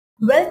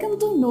Welcome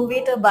to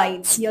Novator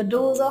Bytes, your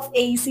dose of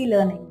AEC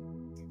learning.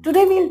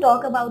 Today we'll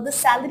talk about the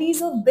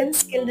salaries of BIM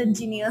skilled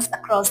engineers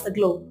across the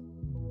globe.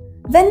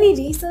 When we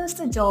researched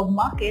the job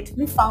market,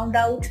 we found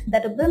out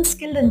that a BIM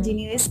skilled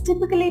engineer is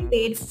typically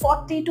paid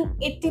 40 to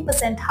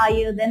 80%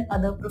 higher than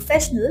other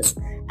professionals,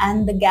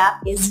 and the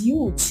gap is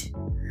huge.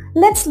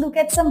 Let's look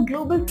at some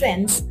global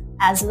trends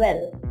as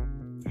well.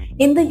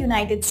 In the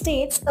United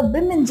States, a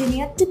BIM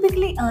engineer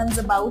typically earns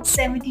about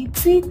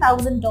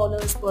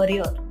 $73,000 per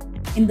year.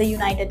 In the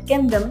United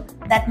Kingdom,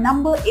 that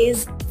number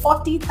is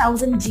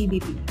 40,000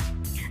 GBP.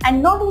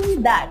 And not only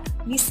that,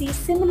 we see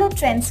similar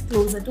trends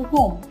closer to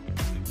home.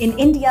 In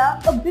India,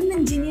 a BIM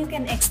engineer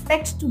can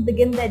expect to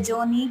begin their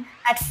journey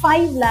at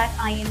 5 lakh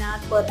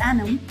INR per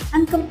annum,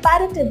 and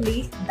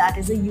comparatively, that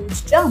is a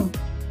huge jump.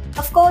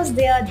 Of course,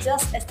 they are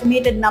just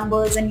estimated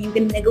numbers and you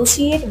can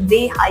negotiate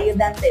way higher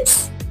than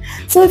this.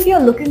 So if you're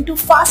looking to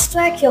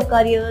fast-track your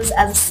careers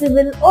as a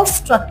civil or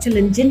structural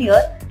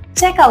engineer,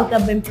 check out our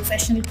BIM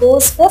professional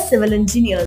course for civil engineers.